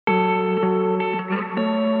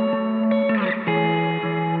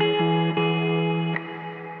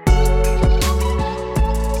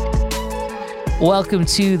Welcome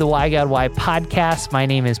to the Why God Why podcast. My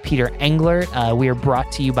name is Peter Engler. We are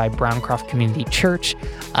brought to you by Browncroft Community Church.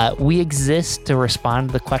 We exist to respond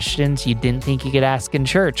to the questions you didn't think you could ask in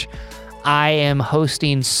church. I am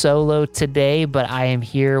hosting solo today, but I am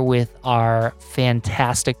here with our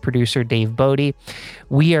fantastic producer, Dave Bodie.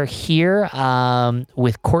 We are here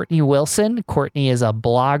with Courtney Wilson. Courtney is a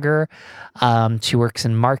blogger. She works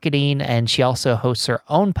in marketing, and she also hosts her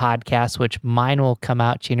own podcast, which mine will come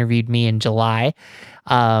out. She interviewed me in July,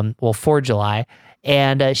 for July.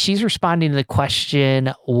 And she's responding to the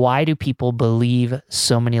question, why do people believe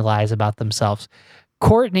so many lies about themselves?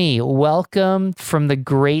 Courtney, welcome from the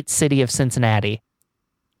great city of Cincinnati.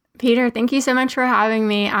 Peter, thank you so much for having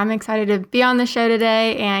me. I'm excited to be on the show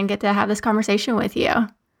today and get to have this conversation with you.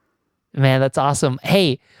 Man, that's awesome.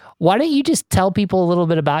 Hey, why don't you just tell people a little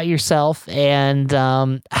bit about yourself and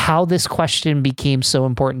how this question became so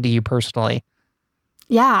important to you personally?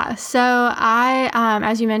 Yeah, so I,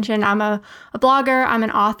 as you mentioned, I'm a blogger. I'm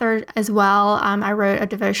an author as well. I wrote a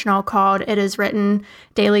devotional called It Is Written,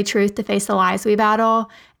 Daily Truth to Face the Lies We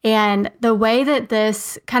Battle. And the way that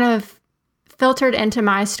this kind of filtered into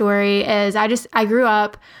my story is I grew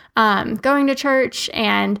up going to church,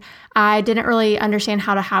 and I didn't really understand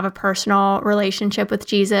how to have a personal relationship with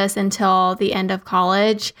Jesus until the end of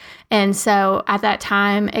college. And so at that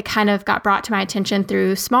time, it kind of got brought to my attention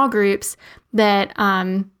through small groups that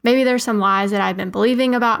maybe there's some lies that I've been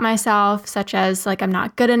believing about myself, such as like I'm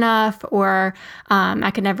not good enough, or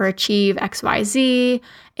I could never achieve XYZ.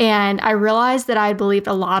 And I realized that I believed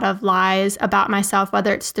a lot of lies about myself,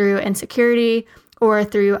 whether it's through insecurity or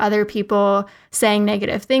through other people saying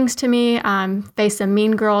negative things to me. Faced some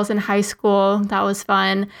mean girls in high school. That was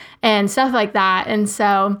fun and stuff like that. And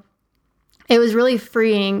so it was really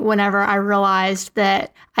freeing whenever I realized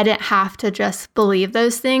that I didn't have to just believe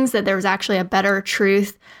those things, that there was actually a better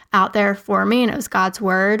truth out there for me, and it was God's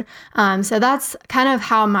word. So that's kind of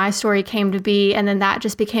how my story came to be. And then that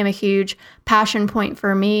just became a huge passion point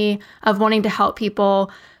for me of wanting to help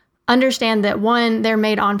people understand that, one, they're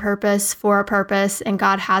made on purpose for a purpose, and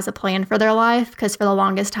God has a plan for their life, because for the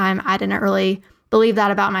longest time, I didn't really believe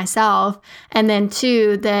that about myself. And then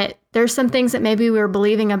two, that there's some things that maybe we were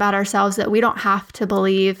believing about ourselves that we don't have to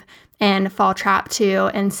believe and fall trapped to.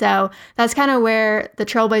 And so that's kind of where the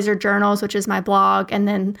Trailblazer Journals, which is my blog, and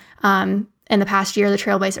then in the past year, the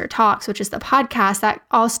Trailblazer Talks, which is the podcast, that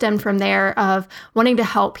all stemmed from there of wanting to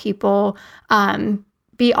help people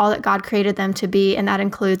be all that God created them to be. And that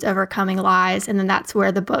includes overcoming lies. And then that's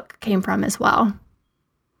where the book came from as well.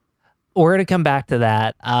 We're going to come back to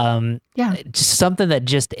that. Just something that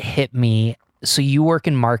just hit me. So you work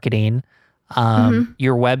in marketing.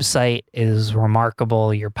 Your website is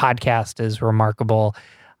remarkable. Your podcast is remarkable.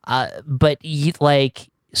 But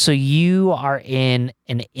so you are in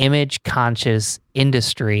an image conscious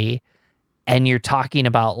industry and you're talking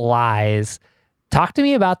about lies. Talk to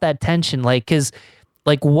me about that tension. Cause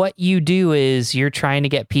what you do is you're trying to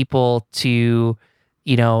get people to,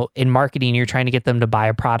 in marketing, you're trying to get them to buy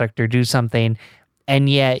a product or do something. And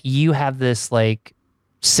yet you have this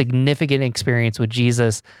significant experience with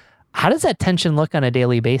Jesus. How does that tension look on a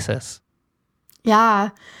daily basis? Yeah,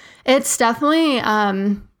 it's definitely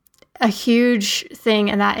a huge thing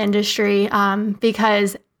in that industry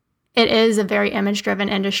because it is a very image-driven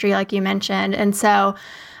industry, like you mentioned. And so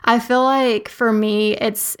I feel like for me,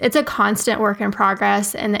 it's a constant work in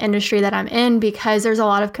progress in the industry that I'm in, because there's a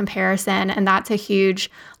lot of comparison, and that's a huge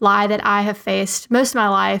lie that I have faced most of my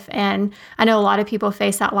life. And I know a lot of people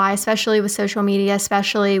face that lie, especially with social media,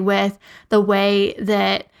 especially with the way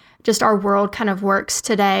that just our world kind of works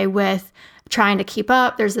today with trying to keep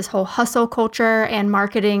up. There's this whole hustle culture, and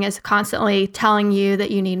marketing is constantly telling you that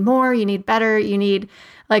you need more, you need better, you need,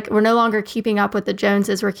 we're no longer keeping up with the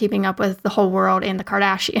Joneses, we're keeping up with the whole world and the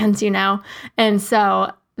Kardashians, And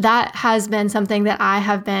so that has been something that I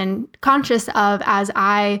have been conscious of as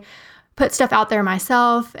I put stuff out there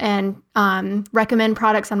myself and recommend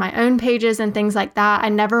products on my own pages and things like that. I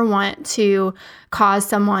never want to cause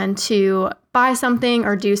someone to buy something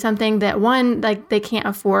or do something that, one, they can't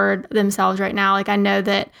afford themselves right now. I know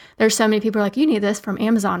that there's so many people you need this from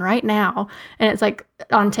Amazon right now. And it's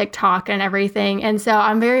on TikTok and everything. And so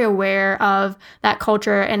I'm very aware of that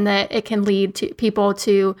culture, and that it can lead to people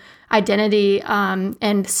to identity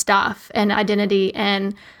and stuff, and identity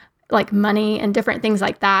and money and different things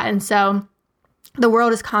like that. And so the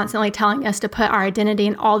world is constantly telling us to put our identity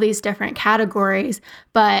in all these different categories,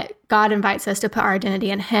 but God invites us to put our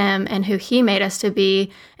identity in Him and who He made us to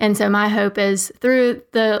be. And so my hope is through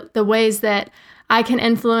the ways that I can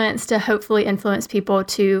influence, to hopefully influence people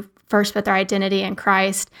to first put their identity in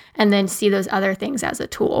Christ and then see those other things as a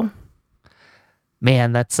tool.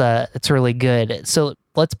 Man, that's really good. So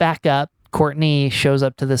let's back up. Courtney shows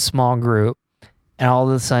up to this small group, and all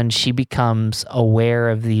of a sudden she becomes aware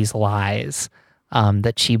of these lies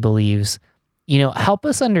that she believes. Help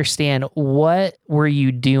us understand, what were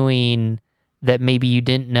you doing that maybe you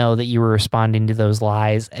didn't know that you were responding to those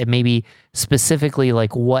lies, and maybe specifically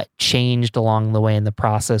like what changed along the way in the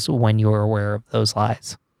process when you were aware of those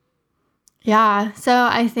lies? Yeah. So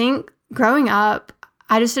I think growing up,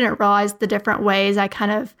 I just didn't realize the different ways I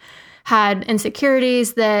kind of had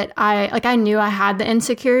insecurities that I knew I had the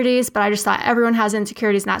insecurities, but I just thought everyone has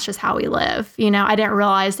insecurities and that's just how we live. I didn't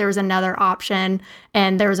realize there was another option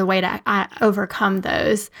and there was a way to overcome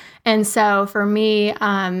those. And so for me,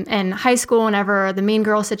 in high school, whenever the mean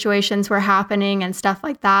girl situations were happening and stuff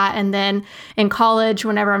like that, and then in college,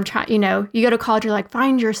 whenever I'm trying, you go to college, you're like,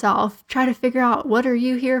 find yourself, try to figure out what are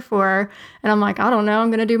you here for? And I'm like, I don't know, I'm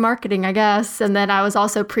going to do marketing, I guess. And then I was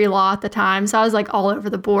also pre-law at the time. So I was like all over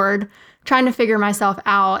the board trying to figure myself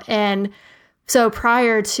out. And so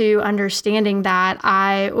prior to understanding that,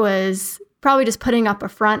 I was probably just putting up a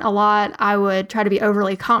front a lot. I would try to be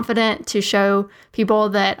overly confident to show people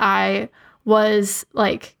that I was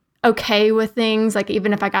like okay with things. Like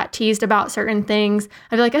even if I got teased about certain things,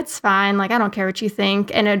 I'd be like, it's fine. Like, I don't care what you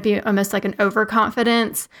think. And it'd be almost like an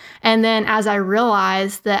overconfidence. And then as I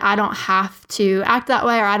realized that I don't have to act that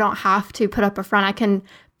way, or I don't have to put up a front, I can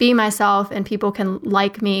be myself and people can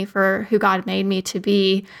like me for who God made me to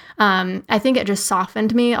be. I think it just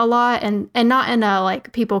softened me a lot, and not in a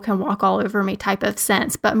like people can walk all over me type of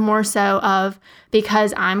sense, but more so of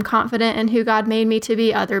because I'm confident in who God made me to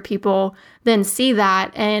be, other people then see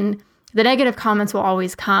that, and the negative comments will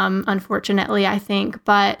always come, unfortunately, I think,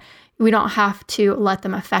 but we don't have to let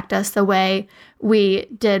them affect us the way we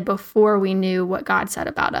did before we knew what God said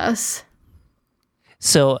about us.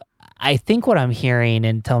 So I think what I'm hearing,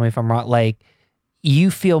 and tell me if I'm wrong, like you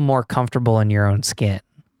feel more comfortable in your own skin.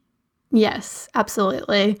 Yes,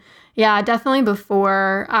 absolutely. Yeah, definitely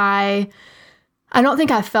before I don't think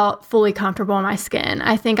I felt fully comfortable in my skin.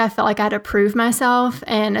 I think I felt like I had to prove myself,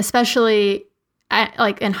 and especially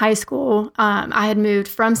like in high school, I had moved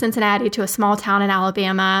from Cincinnati to a small town in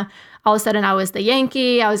Alabama. All of a sudden I was the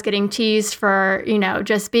Yankee. I was getting teased for,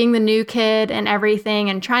 just being the new kid and everything,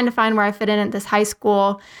 and trying to find where I fit in at this high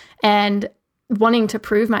school and wanting to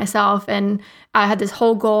prove myself. And I had this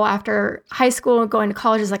whole goal after high school, going to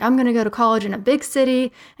college, is like, I'm going to go to college in a big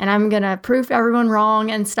city and I'm going to prove everyone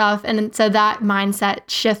wrong and stuff. And so that mindset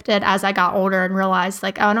shifted as I got older and realized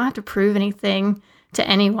like, oh, I don't have to prove anything to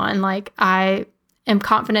anyone. Like I am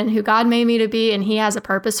confident in who God made me to be, and He has a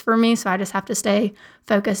purpose for me. So I just have to stay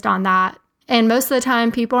focused on that. And most of the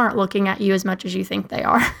time, people aren't looking at you as much as you think they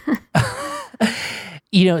are.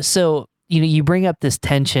 So you bring up this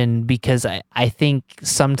tension because I think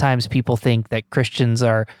sometimes people think that Christians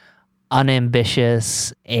are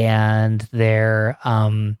unambitious and they're,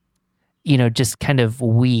 just kind of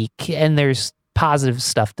weak. And there's positive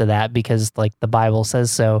stuff to that because like the Bible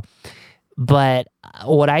says so. But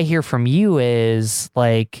what I hear from you is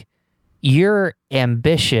like, you're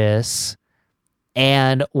ambitious.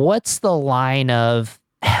 And what's the line of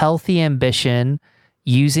healthy ambition,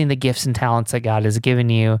 using the gifts and talents that God has given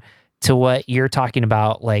you, to what you're talking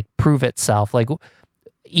about, like prove itself? Like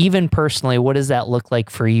even personally, what does that look like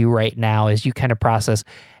for you right now as you kind of process,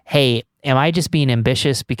 hey, am I just being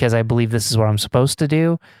ambitious because I believe this is what I'm supposed to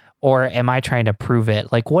do? Or am I trying to prove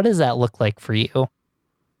it? Like, what does that look like for you?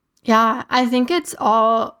 Yeah, I think it's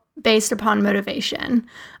all based upon motivation.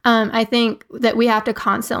 I think that we have to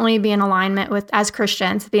constantly be in alignment with, as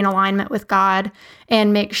Christians, be in alignment with God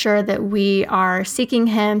and make sure that we are seeking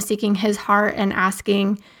Him, seeking His heart, and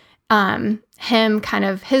asking Him kind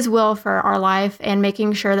of His will for our life, and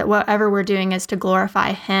making sure that whatever we're doing is to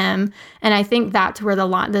glorify Him. And I think that's where the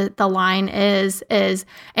line is,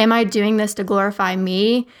 am I doing this to glorify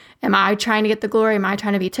me? Am I trying to get the glory? Am I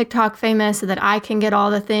trying to be TikTok famous so that I can get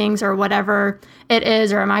all the things or whatever it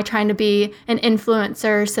is? Or am I trying to be an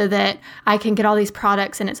influencer so that I can get all these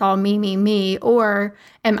products and it's all me, me, me? Or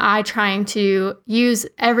am I trying to use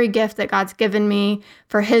every gift that God's given me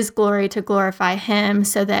for His glory to glorify Him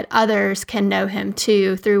so that others can know Him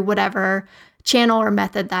too through whatever channel or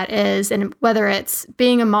method that is? And whether it's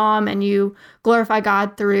being a mom and you glorify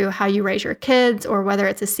God through how you raise your kids, or whether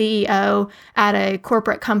it's a CEO at a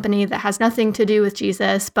corporate company that has nothing to do with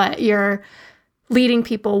Jesus, but you're leading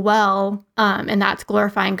people well, and that's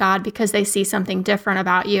glorifying God because they see something different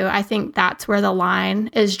about you. I think that's where the line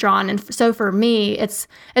is drawn. And so for me, it's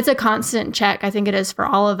a constant check. I think it is for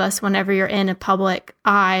all of us whenever you're in a public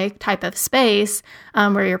eye type of space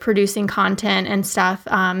where you're producing content and stuff,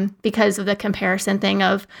 because of the comparison thing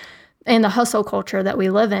of in the hustle culture that we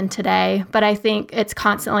live in today. But I think it's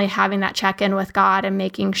constantly having that check-in with God and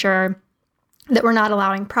making sure that we're not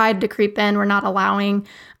allowing pride to creep in. We're not allowing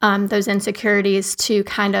those insecurities to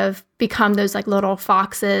kind of become those like little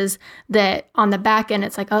foxes that on the back end,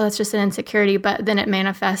 it's like, oh, that's just an insecurity, but then it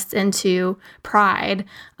manifests into pride.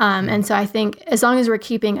 And so I think as long as we're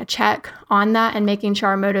keeping a check on that and making sure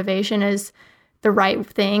our motivation is the right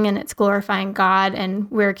thing and it's glorifying God and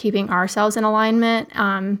we're keeping ourselves in alignment,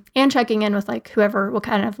 and checking in with like what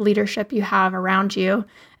kind of leadership you have around you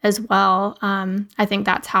as well. I think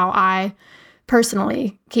that's how I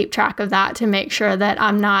personally keep track of that, to make sure that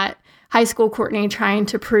I'm not high school Courtney trying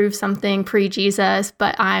to prove something pre-Jesus,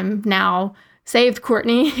 but I'm now saved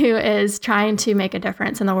Courtney who is trying to make a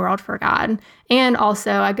difference in the world for God. And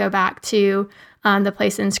also I go back to the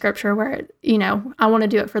place in Scripture where, I want to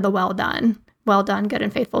do it for the well done, good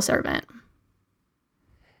and faithful servant.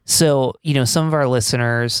 So, some of our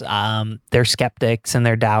listeners, they're skeptics and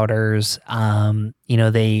they're doubters.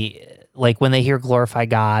 They, like, when they hear glorify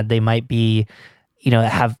God, they might be,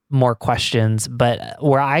 have more questions. But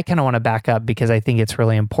where I kind of want to back up, because I think it's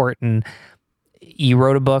really important, you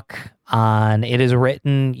wrote a book on It Is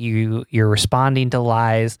Written, you're responding to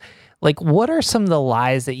lies. Like, what are some of the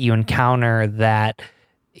lies that you encounter that,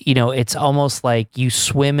 it's almost like you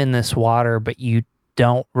swim in this water, but you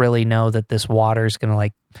don't really know that this water is going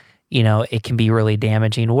to it can be really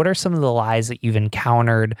damaging. What are some of the lies that you've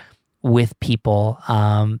encountered with people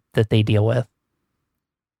that they deal with?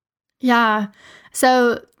 Yeah.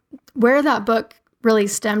 So where that book really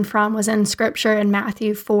stemmed from was in Scripture in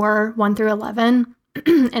Matthew 4, 1 through 11.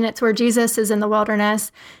 And it's where Jesus is in the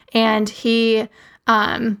wilderness and he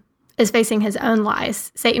is facing his own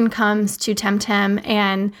lies. Satan comes to tempt him,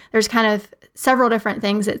 and there's kind of several different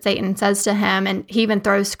things that Satan says to him. And he even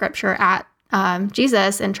throws Scripture at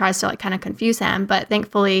Jesus and tries to kind of confuse him. But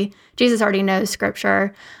thankfully, Jesus already knows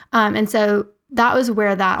Scripture. And so that was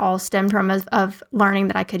where that all stemmed from, of learning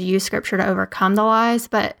that I could use Scripture to overcome the lies.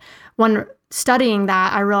 But when studying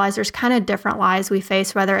that, I realized there's kind of different lies we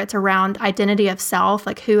face, whether it's around identity of self,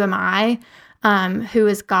 like who am I? Who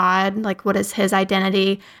is God? Like, what is his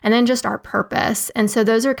identity? And then just our purpose. And so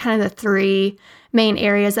those are kind of the three main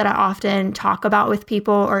areas that I often talk about with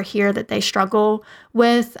people or hear that they struggle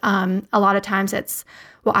with. A lot of times it's,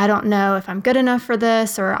 well, I don't know if I'm good enough for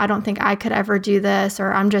this, or I don't think I could ever do this,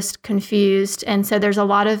 or I'm just confused. And so there's a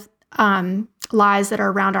lot of lies that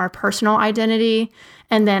are around our personal identity,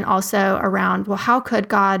 and then also around, well, how could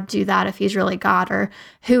God do that if he's really God? Or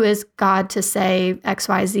who is God to say X,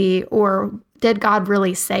 Y, Z? Or did God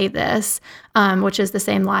really say this? Which is the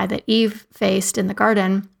same lie that Eve faced in the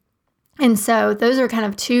garden. And so those are kind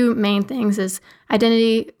of two main things, is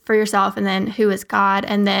identity for yourself, and then who is God,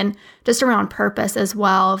 and then just around purpose as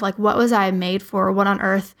well, of like, what was I made for? What on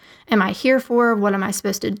earth am I here for? What am I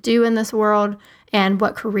supposed to do in this world? And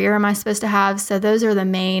what career am I supposed to have? So those are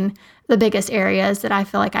the biggest areas that I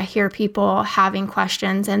feel like I hear people having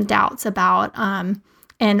questions and doubts about,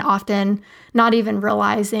 and often not even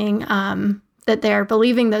realizing that they're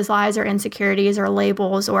believing those lies or insecurities or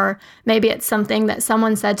labels, or maybe it's something that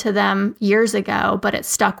someone said to them years ago, but it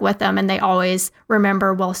stuck with them and they always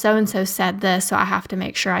remember, well, so-and-so said this, so I have to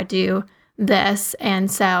make sure I do this. And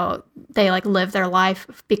so they live their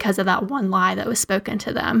life because of that one lie that was spoken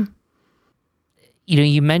to them.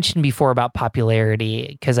 You mentioned before about popularity,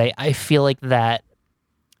 because I feel like that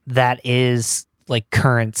is like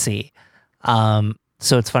currency. So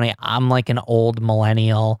it's funny, I'm like an old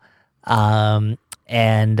millennial. So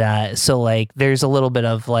there's a little bit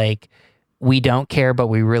of we don't care, but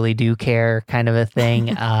we really do care kind of a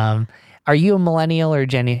thing. Are you a millennial or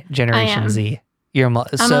Generation Z? I'm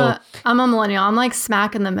a millennial. I'm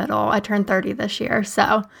smack in the middle. I turned 30 this year.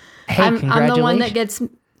 So hey, I'm the one that gets,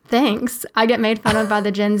 thanks. I get made fun of by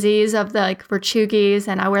the Gen Zs of the we're chuggies,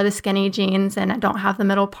 and I wear the skinny jeans and I don't have the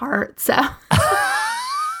middle part. So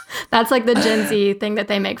that's the Gen Z thing that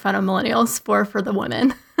they make fun of millennials for the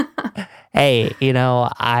women. Hey,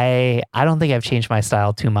 I don't think I've changed my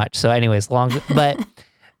style too much. So anyways,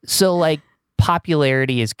 so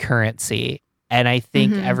popularity is currency. And I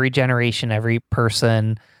think every generation, every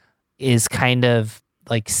person is kind of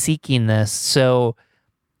seeking this. So,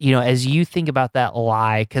 as you think about that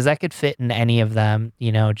lie, because that could fit in any of them,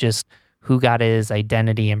 just who God is,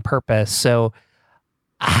 identity and purpose. So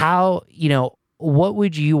how, what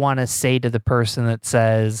would you want to say to the person that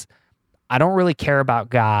says, I don't really care about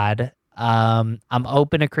God. I'm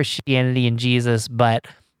open to Christianity and Jesus, but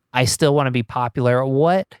I still want to be popular.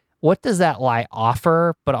 What does that lie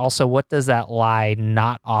offer? But also, what does that lie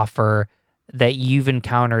not offer that you've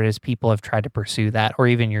encountered as people have tried to pursue that, or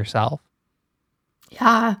even yourself?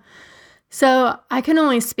 Yeah. So I can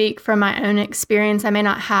only speak from my own experience. I may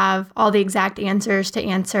not have all the exact answers to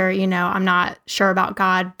answer, I'm not sure about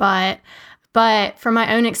God, but from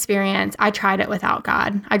my own experience, I tried it without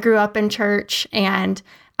God. I grew up in church and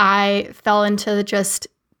I fell into just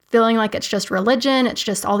feeling like it's just religion. It's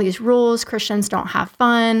just all these rules. Christians don't have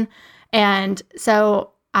fun. And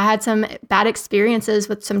so I had some bad experiences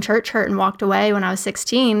with some church hurt and walked away when I was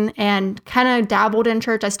 16 and kind of dabbled in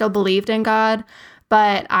church. I still believed in God,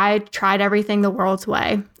 but I tried everything the world's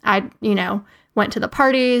way. I, went to the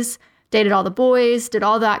parties, dated all the boys, did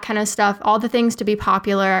all that kind of stuff, all the things to be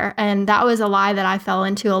popular. And that was a lie that I fell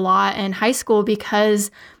into a lot in high school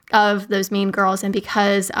because of those mean girls and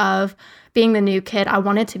because of being the new kid. I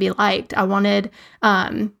wanted to be liked. I wanted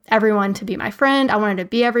everyone to be my friend. I wanted to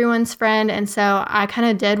be everyone's friend. And so I kind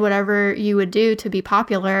of did whatever you would do to be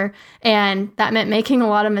popular. And that meant making a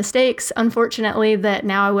lot of mistakes, unfortunately, that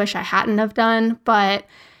now I wish I hadn't have done. But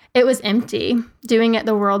it was empty. Doing it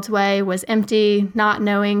the world's way was empty. Not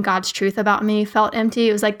knowing God's truth about me felt empty.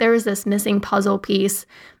 It was like there was this missing puzzle piece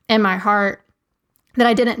in my heart that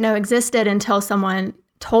I didn't know existed until someone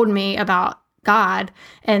told me about God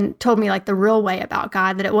and told me like the real way about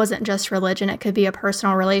God, that it wasn't just religion, it could be a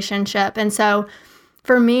personal relationship. And so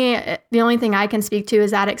for me, the only thing I can speak to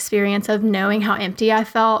is that experience of knowing how empty I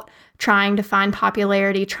felt, trying to find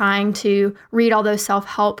popularity, trying to read all those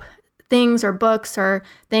self-help things or books or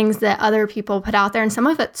things that other people put out there. And some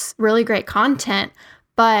of it's really great content,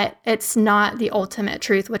 but it's not the ultimate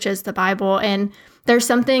truth, which is the Bible. And there's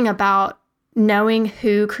something about knowing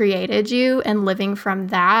who created you and living from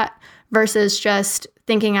that versus just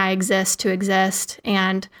thinking I exist to exist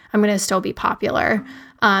and I'm going to still be popular.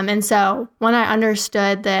 And so when I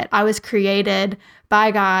understood that I was created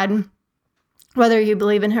by God, whether you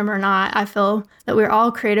believe in him or not, I feel that we're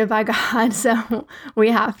all created by God. So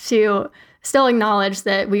we have to still acknowledge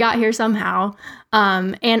that we got here somehow,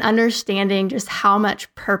 and understanding just how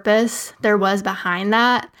much purpose there was behind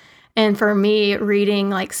that. And for me, reading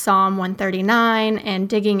like Psalm 139 and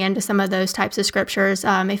digging into some of those types of scriptures,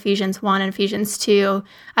 Ephesians 1 and Ephesians 2,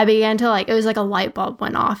 I began to it was like a light bulb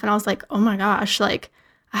went off and I was like, oh my gosh, I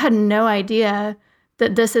had no idea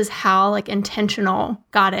that this is how intentional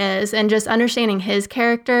God is. And just understanding his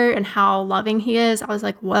character and how loving he is, I was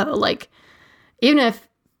like, whoa, even if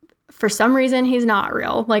for some reason he's not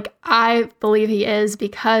real, I believe he is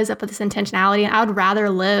because of this intentionality. And I would rather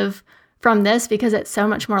live from this because it's so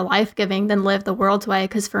much more life-giving than live the world's way,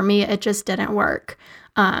 because for me, it just didn't work.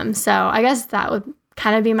 So I guess that would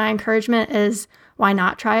kind of be my encouragement is why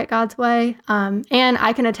not try it God's way? And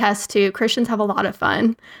I can attest to Christians have a lot of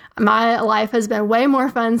fun. My life has been way more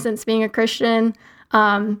fun since being a Christian,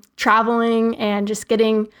 traveling and just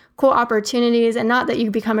getting cool opportunities. And not that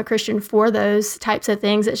you become a Christian for those types of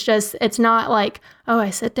things. It's not like, oh,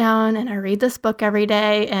 I sit down and I read this book every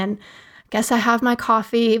day and guess I have my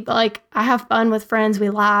coffee, but I have fun with friends. We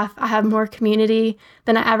laugh. I have more community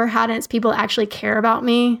than I ever had. And it's people that actually care about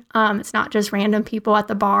me. It's not just random people at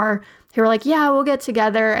the bar who are like, yeah, we'll get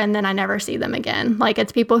together. And then I never see them again.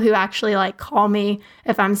 It's people who actually call me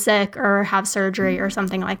if I'm sick or have surgery or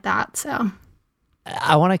something like that. So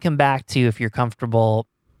I want to come back to, if you're comfortable,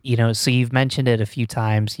 so you've mentioned it a few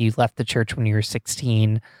times. You left the church when you were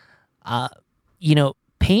 16.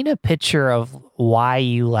 Paint a picture of why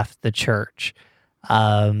you left the church.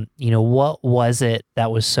 What was it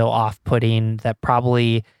that was so off-putting that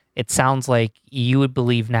probably it sounds like you would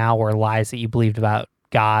believe now were lies that you believed about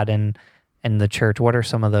God and the church? What are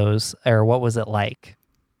some of those, or what was it like?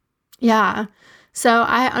 Yeah. So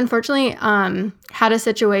I unfortunately had a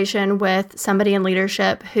situation with somebody in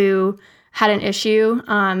leadership who had an issue,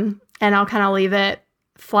 and I'll kind of leave it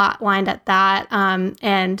flatlined at that,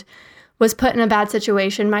 and was put in a bad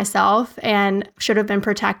situation myself and should have been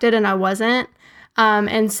protected, and I wasn't.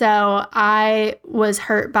 And so I was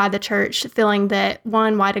hurt by the church, feeling that,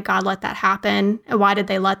 one, why did God let that happen? And why did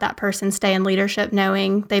they let that person stay in leadership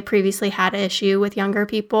knowing they previously had an issue with younger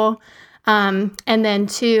people? And then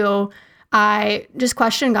two, I just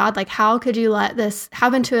questioned God, how could you let this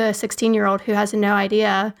happen to a 16-year-old who has no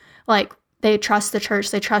idea? They trust the church,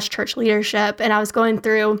 they trust church leadership. And I was going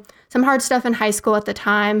through some hard stuff in high school at the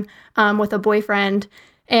time with a boyfriend,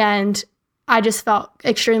 and I just felt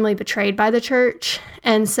extremely betrayed by the church.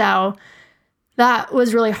 And so that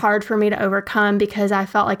was really hard for me to overcome, because I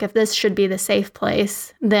felt like if this should be the safe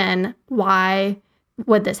place, then why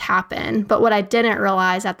would this happen? But what I didn't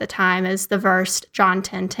realize at the time is the verse, John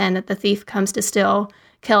 10:10, that the thief comes to steal,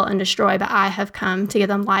 kill, and destroy, but I have come to give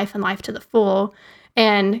them life and life to the full.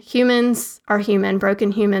 And humans are human.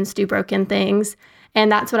 Broken humans do broken things. And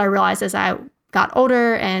that's what I realized as I got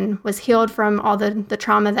older and was healed from all the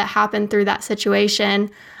trauma that happened through that situation,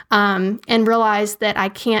 and realized that I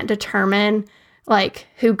can't determine like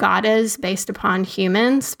who God is based upon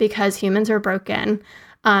humans because humans are broken.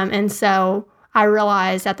 And so I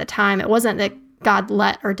realized at the time it wasn't that God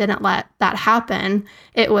let or didn't let that happen.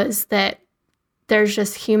 It was that there's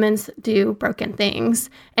just humans do broken things,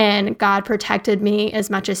 and God protected me as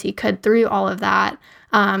much as he could through all of that.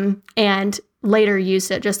 And later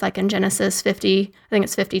used it, just like in Genesis 50, I think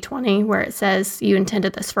it's 50:20, where it says, you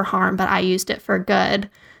intended this for harm, but I used it for good.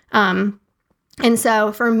 And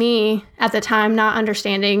so for me at the time, not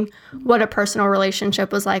understanding what a personal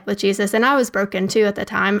relationship was like with Jesus, and I was broken too at the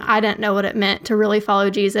time. I didn't know what it meant to really follow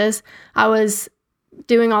Jesus. I was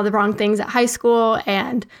doing all the wrong things at high school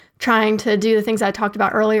and trying to do the things I talked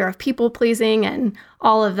about earlier of people pleasing and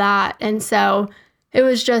all of that. And so it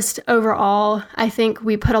was just overall, I think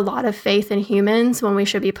we put a lot of faith in humans when we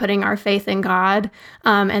should be putting our faith in God.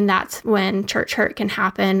 And that's when church hurt can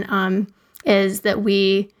happen, is that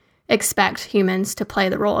we expect humans to play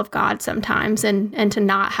the role of God sometimes and to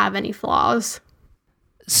not have any flaws.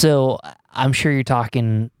 So I'm sure you're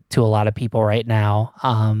talking to a lot of people right now.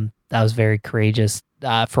 That was very courageous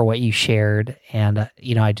for what you shared. And,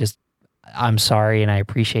 I'm sorry and I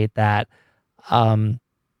appreciate that.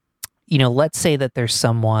 Let's say that there's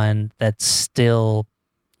someone that's still,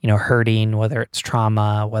 hurting, whether it's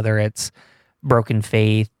trauma, whether it's broken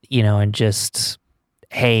faith, and just,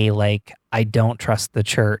 hey, like, I don't trust the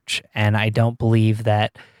church and I don't believe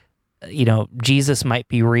that, Jesus might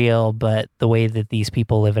be real, but the way that these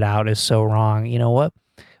people live it out is so wrong.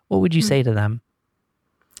 What would you say to them?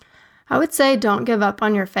 I would say don't give up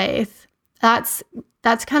on your faith. That's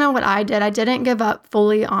kind of what I did. I didn't give up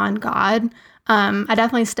fully on God. I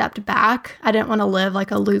definitely stepped back. I didn't want to live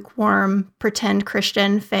like a lukewarm, pretend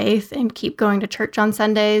Christian faith and keep going to church on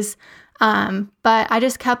Sundays. But I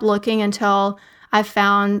just kept looking until I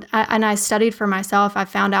found, and I studied for myself, I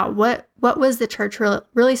found out what was the church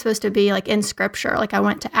really supposed to be like in Scripture. Like I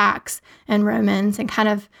went to Acts and Romans and kind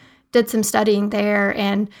of did some studying there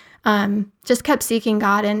and just kept seeking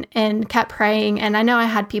God and kept praying. And I know I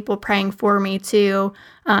had people praying for me too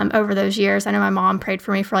over those years. I know my mom prayed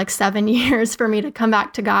for me for like 7 years for me to come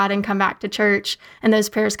back to God and come back to church. And those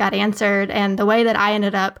prayers got answered. And the way that I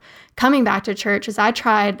ended up coming back to church is I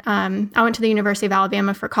went to the University of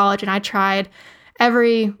Alabama for college, and I tried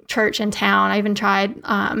every church in town. I even tried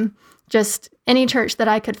just any church that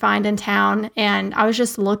I could find in town. And I was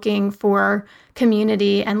just looking for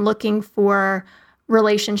community and looking for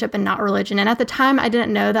relationship and not religion. And at the time, I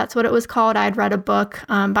didn't know that's what it was called. I had read a book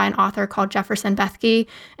by an author called Jefferson Bethke,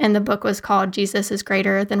 and the book was called Jesus is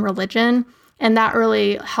Greater Than Religion. And that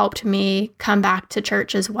really helped me come back to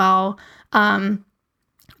church as well.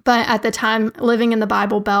 But at the time, living in the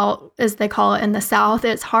Bible Belt, as they call it in the South,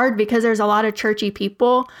 it's hard because there's a lot of churchy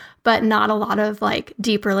people, but not a lot of like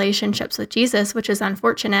deep relationships with Jesus, which is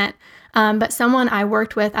unfortunate. But someone I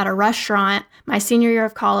worked with at a restaurant my senior year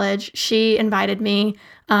of college, she invited me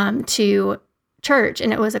to church,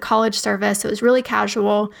 and it was a college service. It was really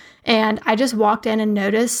casual. And I just walked in and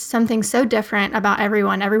noticed something so different about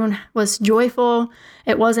everyone. Everyone was joyful.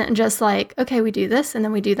 It wasn't just like, okay, we do this and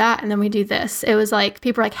then we do that and then we do this. It was like,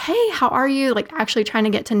 people were like, hey, how are you? Like actually trying to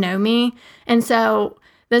get to know me. And so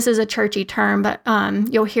this is a churchy term, but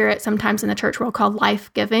you'll hear it sometimes in the church world called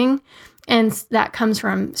life-giving. And that comes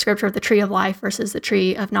from Scripture, the tree of life versus the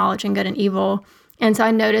tree of knowledge and good and evil. And so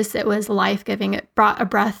I noticed it was life-giving. It brought a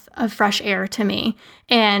breath of fresh air to me.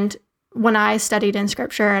 And when I studied in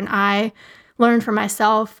Scripture and I learned for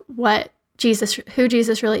myself who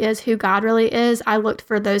Jesus really is, who God really is, I looked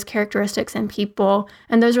for those characteristics in people.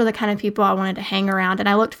 And those were the kind of people I wanted to hang around. And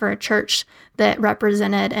I looked for a church that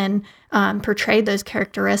represented and portrayed those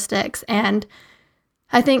characteristics. And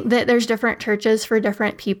I think that there's different churches for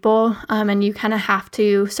different people. And you kind of have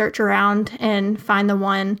to search around and find the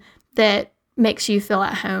one that makes you feel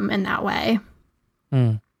at home in that way.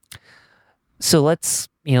 So let's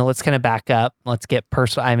kind of back up. Let's get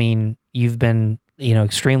personal. I mean, you've been,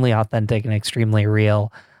 extremely authentic and extremely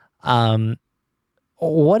real.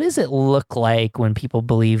 What does it look like when people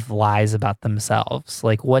believe lies about themselves?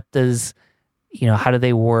 Like how do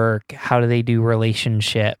they work? How do they do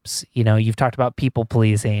relationships? You've talked about people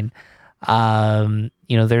pleasing. There's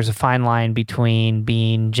a fine line between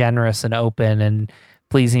being generous and open and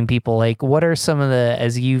pleasing people. Like, what are some of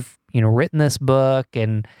as you've, written this book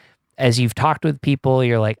and as you've talked with people,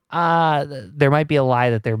 you're like, there might be a lie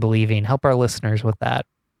that they're believing. Help our listeners with that.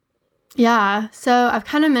 Yeah. So I've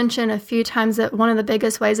kind of mentioned a few times that one of the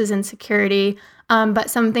biggest ways is insecurity. But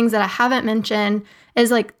some things that I haven't mentioned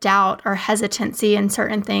is like doubt or hesitancy in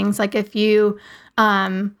certain things. Like if you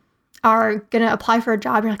are going to apply for a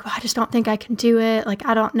job, you're like, well, I just don't think I can do it. Like,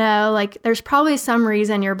 I don't know. Like, there's probably some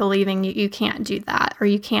reason you're believing you can't do that or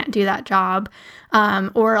you can't do that job,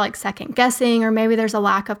 or like second guessing, or maybe there's a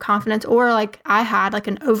lack of confidence, or like I had like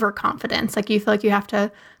an overconfidence. Like you feel like you have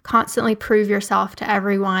to constantly prove yourself to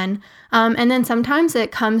everyone. And then sometimes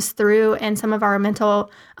it comes through in some of our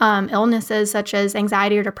mental illnesses, such as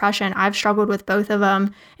anxiety or depression. I've struggled with both of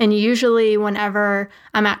them. And usually whenever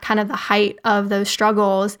I'm at kind of the height of those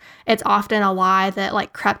struggles, it's often a lie that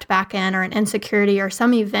like crept back in, or an insecurity or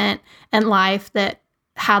some event in life that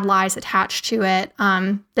had lies attached to it,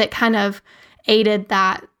 that kind of aided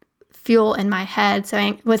that fuel in my head.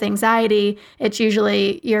 So with anxiety, it's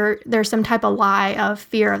usually there's some type of lie of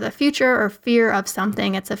fear of the future or fear of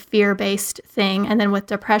something. It's a fear-based thing. And then with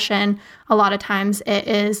depression, a lot of times it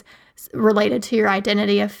is related to your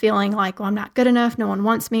identity of feeling like, well, I'm not good enough. No one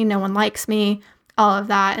wants me. No one likes me, all of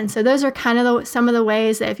that. And so those are kind of some of the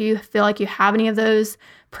ways that if you feel like you have any of those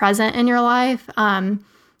present in your life,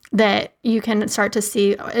 that you can start to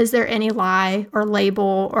see, is there any lie or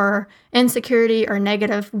label or insecurity or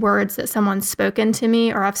negative words that someone's spoken to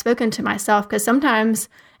me or I've spoken to myself? Because sometimes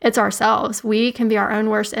it's ourselves. We can be our own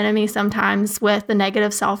worst enemy sometimes with the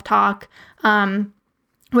negative self-talk,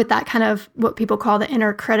 with that kind of what people call the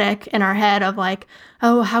inner critic in our head of like,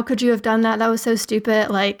 oh, how could you have done that? That was so stupid.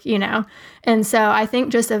 Like, And so I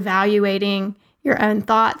think just evaluating your own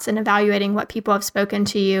thoughts and evaluating what people have spoken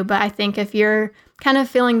to you. But I think if you're kind of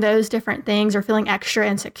feeling those different things or feeling extra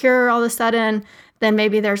insecure all of a sudden, then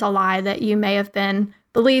maybe there's a lie that you may have been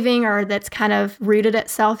believing or that's kind of rooted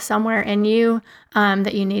itself somewhere in you,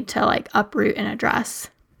 that you need to like uproot and address.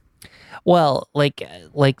 Well, like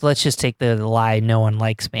let's just take the lie, no one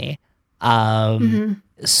likes me.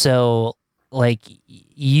 So like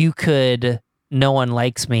you could, no one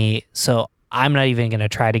likes me, so I'm not even going to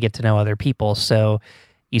try to get to know other people. So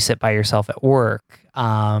you sit by yourself at work.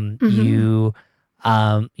 You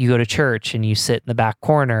go to church and you sit in the back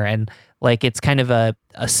corner, and like it's kind of a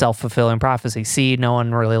self-fulfilling prophecy. See, no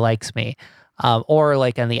one really likes me. Or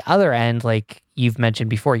like on the other end, like you've mentioned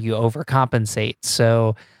before, you overcompensate.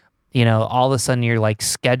 So, all of a sudden your like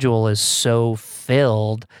schedule is so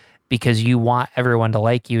filled because you want everyone to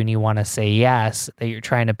like you and you want to say yes, that you're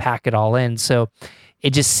trying to pack it all in. So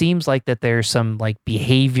it just seems like that there's some like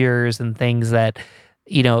behaviors and things that,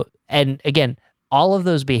 and again, all of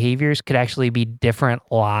those behaviors could actually be different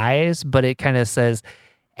lies, but it kind of says,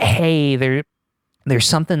 hey, there's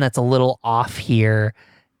something that's a little off here.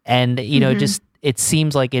 And, just, it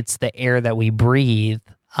seems like it's the air that we breathe.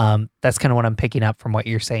 That's kind of what I'm picking up from what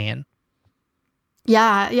you're saying.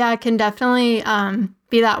 Yeah, it can definitely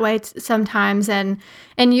be that way sometimes. And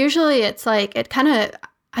usually it's like,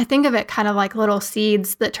 I think of it kind of like little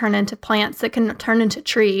seeds that turn into plants that can turn into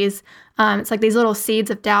trees. It's like these little seeds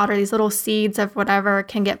of doubt or these little seeds of whatever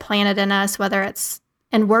can get planted in us,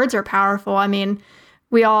 and words are powerful. I mean,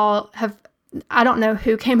 we all have, I don't know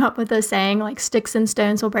who came up with this saying, like sticks and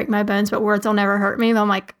stones will break my bones, but words will never hurt me. But I'm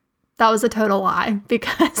like, that was a total lie,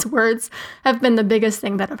 because words have been the biggest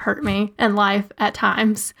thing that have hurt me in life at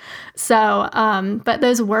times. So, but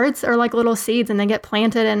those words are like little seeds, and they get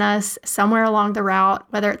planted in us somewhere along the route,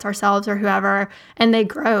 whether it's ourselves or whoever, and they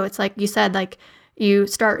grow. It's like you said, like you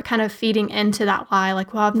start kind of feeding into that lie,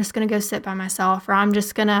 like, well, I'm just going to go sit by myself, or I'm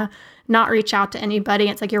just going to not reach out to anybody.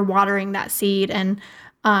 It's like you're watering that seed, and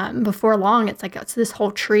before long, it's like it's this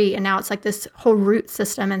whole tree, and now it's like this whole root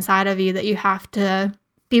system inside of you that you have to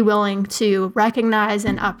be willing to recognize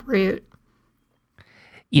and uproot.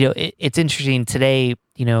 It's interesting today,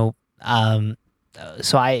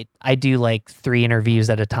 so I do like 3 interviews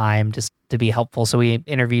at a time just to be helpful. So we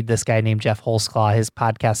interviewed this guy named Jeff Holsclaw. His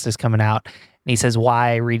podcast is coming out, and he says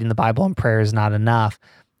why reading the Bible and prayer is not enough.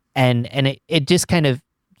 And it just kind of,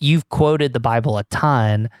 you've quoted the Bible a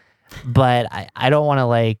ton, but I don't want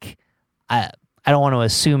to I don't want to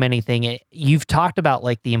assume anything. You've talked about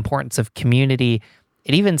like the importance of community.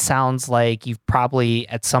 It even sounds like you've probably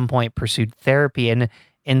at some point pursued therapy, and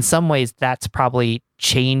in some ways that's probably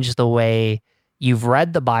changed the way you've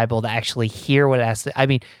read the Bible to actually hear what it has to. I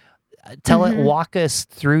mean, walk us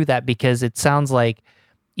through that, because it sounds like,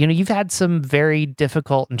 you've had some very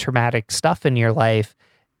difficult and traumatic stuff in your life,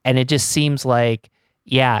 and it just seems like,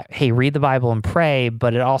 yeah, hey, read the Bible and pray,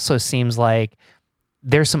 but it also seems like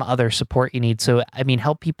there's some other support you need. So, I mean,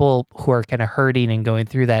 help people who are kind of hurting and going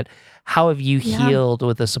through that. How have you healed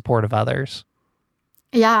with the support of others?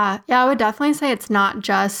 Yeah, I would definitely say it's not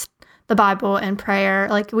just the Bible and prayer.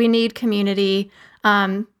 Like, we need community.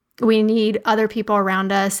 we need other people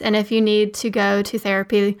around us. And if you need to go to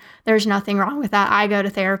therapy, there's nothing wrong with that. I go to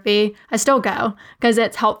therapy. I still go because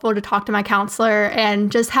it's helpful to talk to my counselor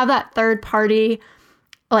and just have that third party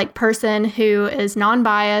like person who is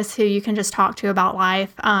non-biased, who you can just talk to about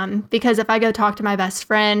life. Because if I go talk to my best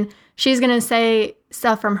friend, she's going to say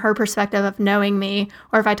stuff from her perspective of knowing me,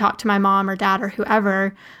 or if I talk to my mom or dad or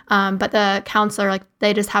whoever. But the counselor, like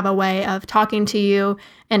they just have a way of talking to you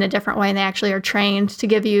in a different way, and they actually are trained to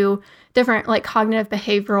give you different like cognitive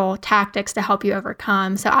behavioral tactics to help you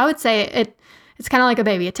overcome. So I would say it's kind of like a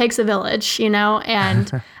baby. It takes a village,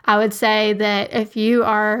 and I would say that if you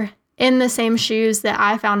are in the same shoes that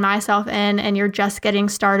I found myself in, and you're just getting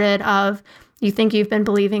started of you think you've been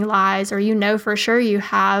believing lies, or for sure you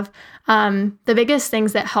have, the biggest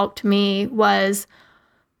things that helped me was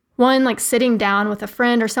one, like sitting down with a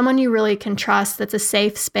friend or someone you really can trust that's a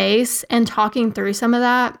safe space and talking through some of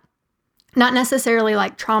that, not necessarily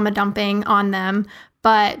like trauma dumping on them,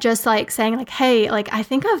 but just like saying like, hey, like, I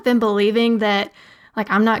think I've been believing that like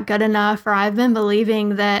I'm not good enough, or I've been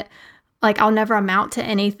believing that like I'll never amount to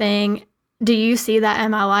anything. Do you see that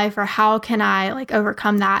in my life, or how can I like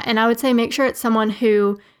overcome that? And I would say make sure it's someone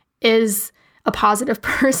who is a positive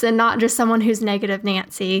person, not just someone who's negative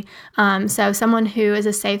Nancy. So someone who is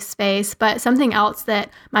a safe space. But something else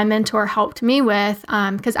that my mentor helped me with,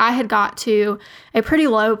 because I had got to a pretty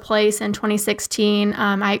low place in 2016.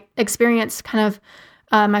 I experienced kind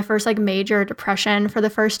of my first like major depression for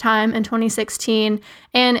the first time in 2016.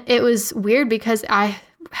 And it was weird because I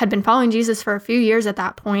had been following Jesus for a few years at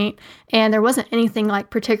that point, and there wasn't anything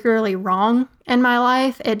like particularly wrong in my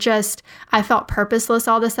life. It just, I felt purposeless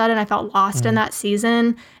all of a sudden. I felt lost in that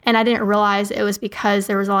season, and I didn't realize it was because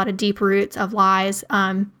there was a lot of deep roots of lies.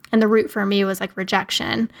 And the root for me was like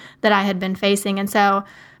rejection that I had been facing. And so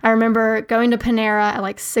I remember going to Panera at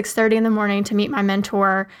like 6:30 in the morning to meet my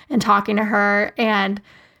mentor and talking to her, and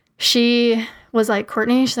she was like,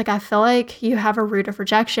 Courtney, she's like, I feel like you have a root of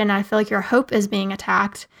rejection. I feel like your hope is being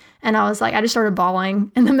attacked. And I was like, I just started bawling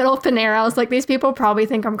in the middle of Panera. I was like, these people probably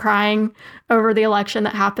think I'm crying over the election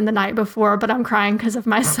that happened the night before, but I'm crying because of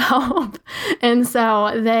myself. And so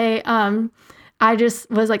I just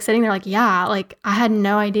was like sitting there like, yeah, like I had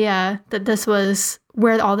no idea that this was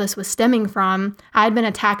where all this was stemming from. I had been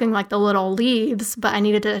attacking like the little leaves, but I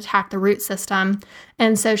needed to attack the root system.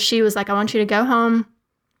 And so she was like, I want you to go home,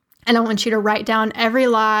 and I want you to write down every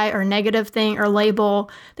lie or negative thing or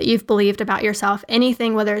label that you've believed about yourself.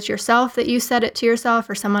 Anything, whether it's yourself that you said it to yourself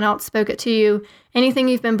or someone else spoke it to you, anything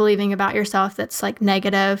you've been believing about yourself that's like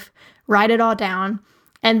negative, write it all down.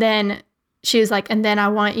 And then she was like, and then I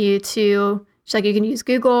want you to, she's like, you can use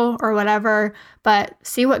Google or whatever, but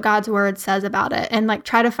see what God's word says about it and like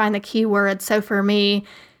try to find the key words. So for me,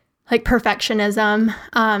 like perfectionism,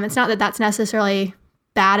 it's not that that's necessarily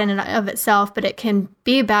bad in and of itself, but it can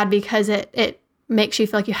be bad because it makes you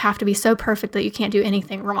feel like you have to be so perfect that you can't do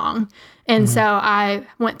anything wrong. And so I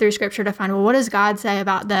went through scripture to find, well, what does God say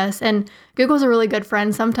about this? And Google's a really good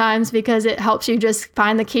friend sometimes because it helps you just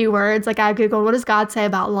find the key words. Like I Googled, what does God say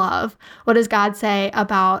about love? What does God say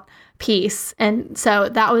about peace? And so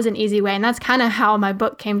that was an easy way. And that's kind of how my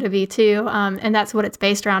book came to be too. And that's what it's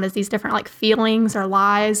based around, is these different like feelings or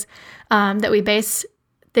lies that we base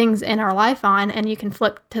things in our life on, and you can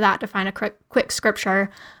flip to that to find a quick scripture.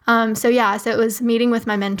 So it was meeting with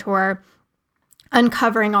my mentor,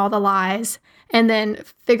 uncovering all the lies, and then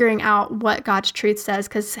figuring out what God's truth says,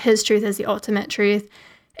 because his truth is the ultimate truth.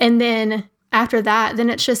 And then after that, then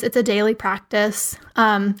it's a daily practice.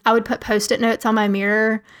 I would put Post-it notes on my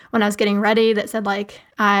mirror when I was getting ready that said like,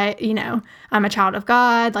 I'm a child of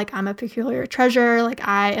God, like I'm a peculiar treasure, like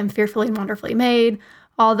I am fearfully and wonderfully made,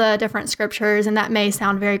 all the different scriptures. And that may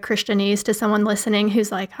sound very Christianese to someone listening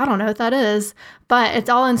who's like, I don't know what that is, but it's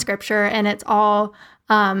all in scripture, and it's all,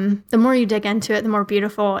 the more you dig into it, the more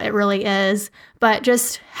beautiful it really is. But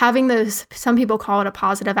just having those, some people call it a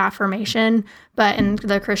positive affirmation, but in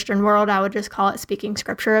the Christian world, I would just call it speaking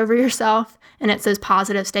scripture over yourself. And it's those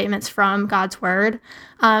positive statements from God's word.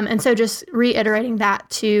 And so just reiterating that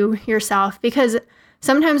to yourself, because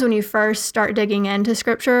sometimes when you first start digging into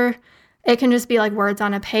scripture, it can just be like words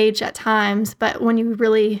on a page at times, but when you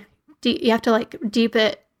really, you have to like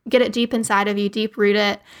get it deep inside of you, deep root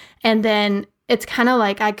it. And then it's kind of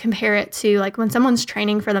like, I compare it to like when someone's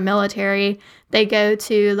training for the military, they go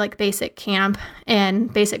to like basic camp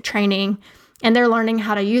and basic training, and they're learning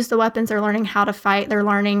how to use the weapons, they're learning how to fight, they're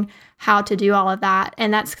learning how to do all of that.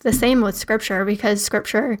 And that's the same with scripture, because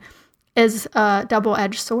scripture is a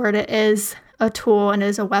double-edged sword. It is a tool and it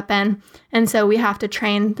is a weapon. And so we have to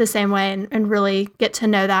train the same way and really get to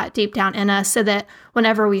know that deep down in us so that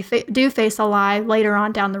whenever we do face a lie later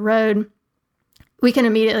on down the road, we can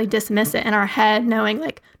immediately dismiss it in our head, knowing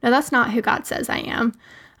like, no, that's not who God says I am.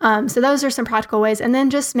 So those are some practical ways. And then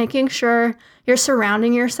just making sure you're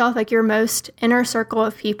surrounding yourself, like your most inner circle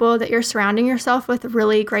of people, that you're surrounding yourself with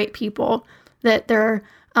really great people, that they're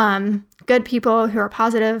good people who are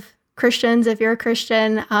positive Christians. If you're a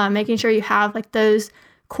Christian, making sure you have like those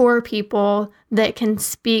core people that can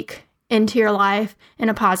speak into your life in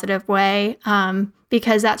a positive way,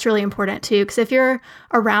 because that's really important too. Because if you're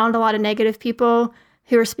around a lot of negative people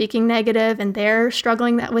who are speaking negative and they're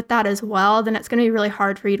struggling with that as well, then it's going to be really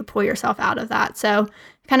hard for you to pull yourself out of that. So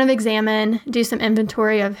kind of examine, do some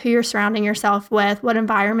inventory of who you're surrounding yourself with, what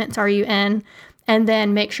environments are you in, and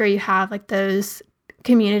then make sure you have like those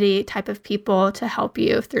community type of people to help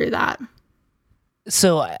you through that.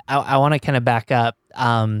 So I want to kind of back up.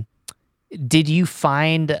 Did you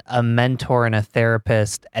find a mentor and a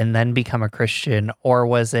therapist and then become a Christian, or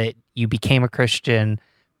was it you became a Christian,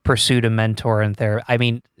 pursued a mentor and therapist? I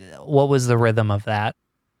mean, what was the rhythm of that?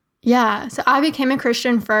 Yeah, so I became a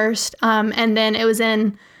Christian first, and then it was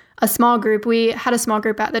in a small group. We had a small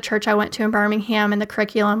group at the church I went to in Birmingham, and the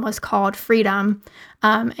curriculum was called Freedom,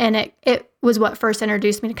 and it was what first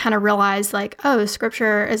introduced me to kind of realize like, oh,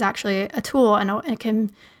 Scripture is actually a tool, and it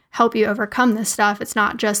can help you overcome this stuff. It's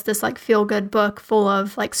not just this like feel-good book full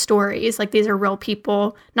of like stories. Like these are real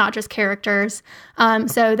people, not just characters.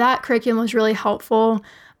 So that curriculum was really helpful.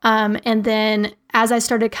 And then as I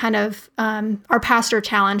started kind of, our pastor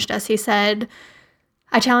challenged us. He said,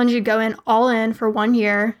 I challenge you to go in all in for 1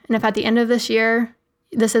 year. And if at the end of this year,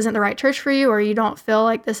 this isn't the right church for you, or you don't feel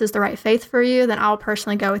like this is the right faith for you, then I'll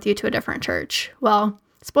personally go with you to a different church. Well,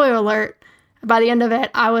 spoiler alert, by the end of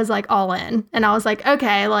it, I was like all in. And I was like,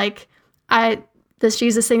 okay, like this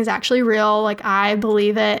Jesus thing is actually real. Like I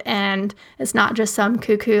believe it. And it's not just some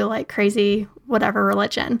cuckoo, like crazy, whatever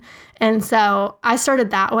religion. And so I started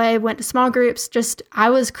that way, went to small groups, I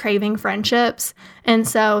was craving friendships. And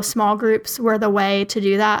so small groups were the way to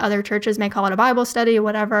do that. Other churches may call it a Bible study or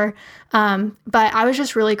whatever. But I was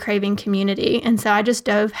just really craving community. And so I just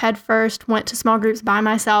dove headfirst, went to small groups by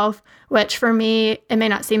myself, which for me, it may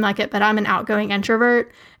not seem like it, but I'm an outgoing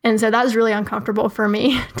introvert. And so that was really uncomfortable for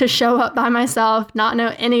me to show up by myself, not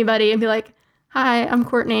know anybody, and be like, hi, I'm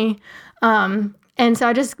Courtney. And so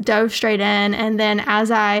I just dove straight in. And then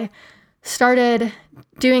as I started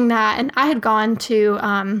doing that, and I had gone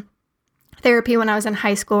to therapy when I was in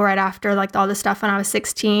high school, right after like all this stuff when I was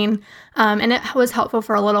 16. And it was helpful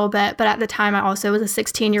for a little bit. But at the time, I also was a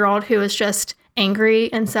 16-year-old who was just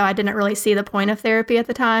angry. And so I didn't really see the point of therapy at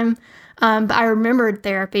the time. But I remembered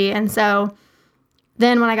therapy. And so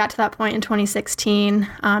then when I got to that point in 2016,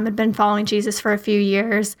 I'd been following Jesus for a few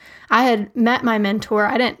years. I had met my mentor.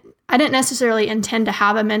 I didn't necessarily intend to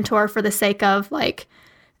have a mentor for the sake of like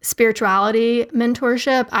spirituality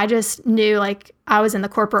mentorship. I just knew like I was in the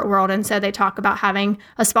corporate world. And so they talk about having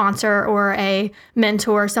a sponsor or a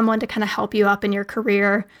mentor, someone to kind of help you up in your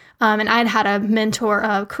career. And I had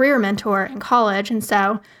a career mentor in college. And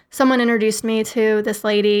so someone introduced me to this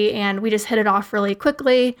lady and we just hit it off really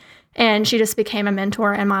quickly. And she just became a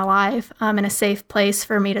mentor in my life, and a safe place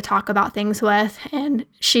for me to talk about things with. And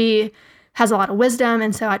she has a lot of wisdom,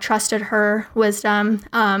 and so I trusted her wisdom.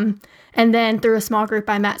 And then through a small group,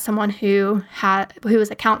 I met someone who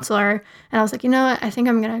was a counselor, and I was like, you know what? I think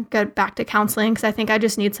I'm going to go back to counseling because I think I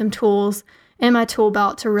just need some tools in my tool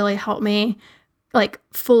belt to really help me like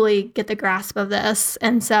fully get the grasp of this.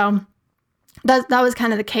 And so that was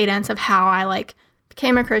kind of the cadence of how I like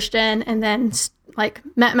became a Christian, and then like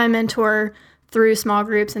met my mentor through small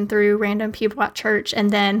groups and through random people at church, and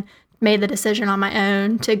then made the decision on my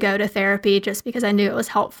own to go to therapy just because I knew it was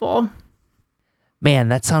helpful. Man,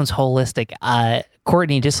 that sounds holistic.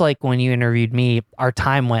 Courtney, just like when you interviewed me, our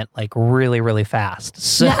time went like really, really fast.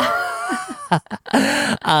 So, yeah. We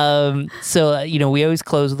always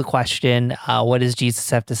close with the question, what does Jesus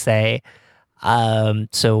have to say?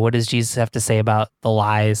 So what does Jesus have to say about the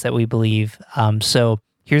lies that we believe? So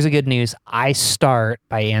here's the good news. I start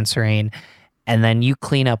by answering, and then you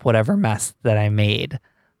clean up whatever mess that I made.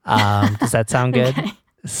 Does that sound good? Okay.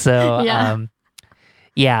 So,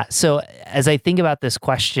 yeah. So as I think about this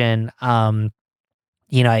question, I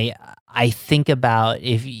think about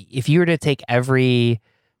if you were to take every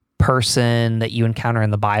person that you encounter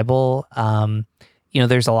in the Bible,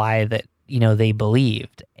 there's a lie that, they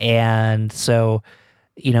believed. And so,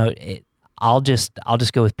 I'll just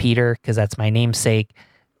go with Peter because that's my namesake.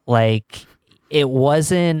 Like it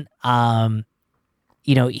wasn't,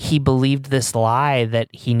 he believed this lie that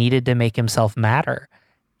he needed to make himself matter.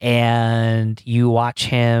 And you watch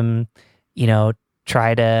him,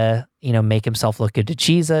 try to, make himself look good to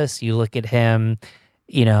Jesus. You look at him,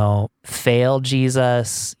 fail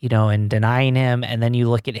Jesus, and denying him. And then you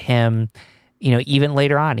look at him, even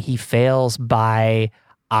later on, he fails by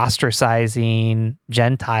ostracizing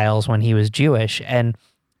Gentiles when he was Jewish. And,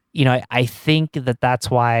 I think that that's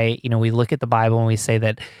why, we look at the Bible and we say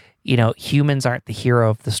that, humans aren't the hero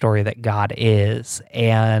of the story, that God is.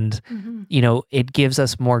 And, it gives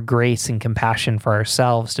us more grace and compassion for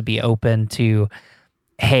ourselves to be open to,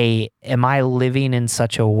 hey, am I living in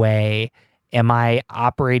such a way? Am I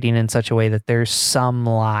operating in such a way that there's some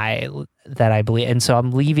lie that I believe? And so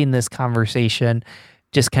I'm leaving this conversation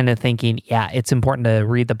just kind of thinking, yeah, it's important to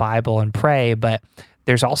read the Bible and pray, but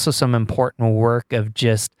there's also some important work of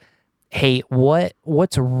just, hey,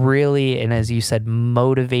 what's really, and as you said,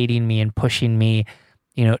 motivating me and pushing me,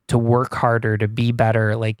 to work harder, to be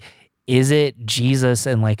better? Like, is it Jesus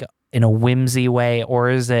in a whimsy way, or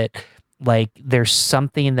is it like there's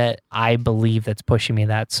something that I believe that's pushing me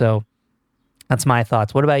that? So that's my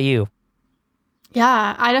thoughts. What about you?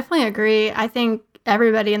 Yeah, I definitely agree. I think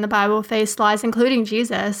everybody in the Bible faced lies, including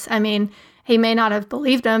Jesus. I mean, he may not have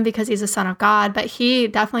believed them because he's a son of God, but he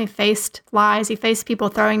definitely faced lies. He faced people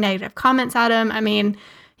throwing negative comments at him. I mean,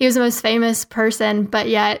 he was the most famous person, but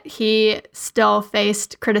yet he still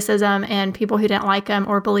faced criticism and people who didn't like him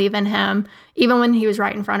or believe in him, even when he was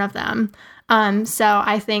right in front of them. So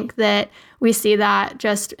I think that we see that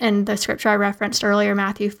just in the scripture I referenced earlier,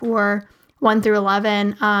 Matthew 4, 1 through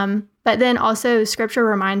 11. But then also scripture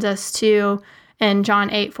reminds us too, in John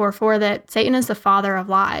 8:4, that Satan is the father of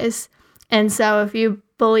lies. And so if you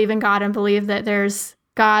believe in God and believe that there's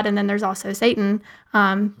God and then there's also Satan,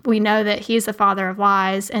 we know that he's the father of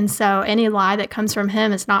lies. And so any lie that comes from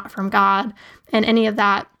him is not from God. And any of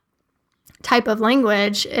that type of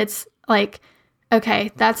language, it's like,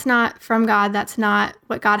 okay, that's not from God. That's not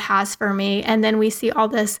what God has for me. And then we see all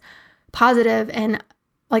this positive and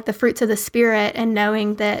like the fruits of the Spirit, and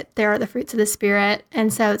knowing that there are the fruits of the Spirit.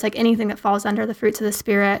 And so it's like anything that falls under the fruits of the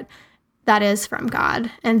Spirit, that is from God.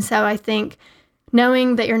 And so I think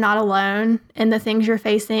knowing that you're not alone in the things you're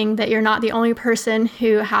facing, that you're not the only person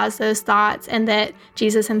who has those thoughts, and that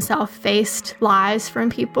Jesus himself faced lies from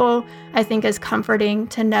people, I think is comforting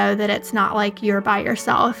to know that it's not like you're by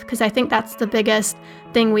yourself. Because I think that's the biggest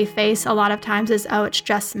thing we face a lot of times is, oh, it's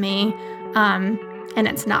just me. And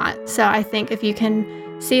it's not. So I think if you can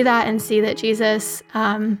see that and see that Jesus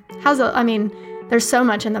there's so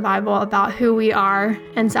much in the Bible about who we are.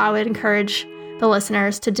 And so I would encourage the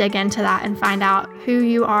listeners to dig into that and find out who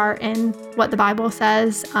you are and what the Bible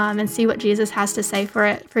says, and see what Jesus has to say for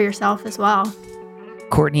it for yourself as well.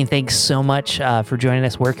 Courtney, thanks so much for joining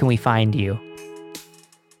us. Where can we find you?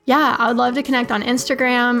 Yeah, I would love to connect on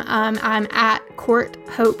Instagram. I'm at Court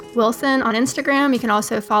Hope Wilson on Instagram. You can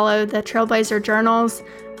also follow the Trailblazer Journals.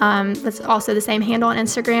 That's also the same handle on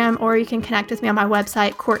Instagram, or you can connect with me on my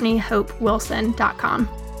website, CourtneyHopeWilson.com.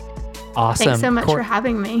 Awesome. Thanks so much for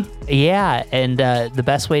having me. Yeah, and the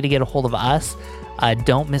best way to get a hold of us,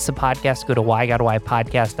 don't miss a podcast. Go to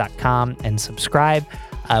whygodwhypodcast.com and subscribe.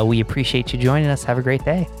 We appreciate you joining us. Have a great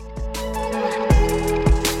day.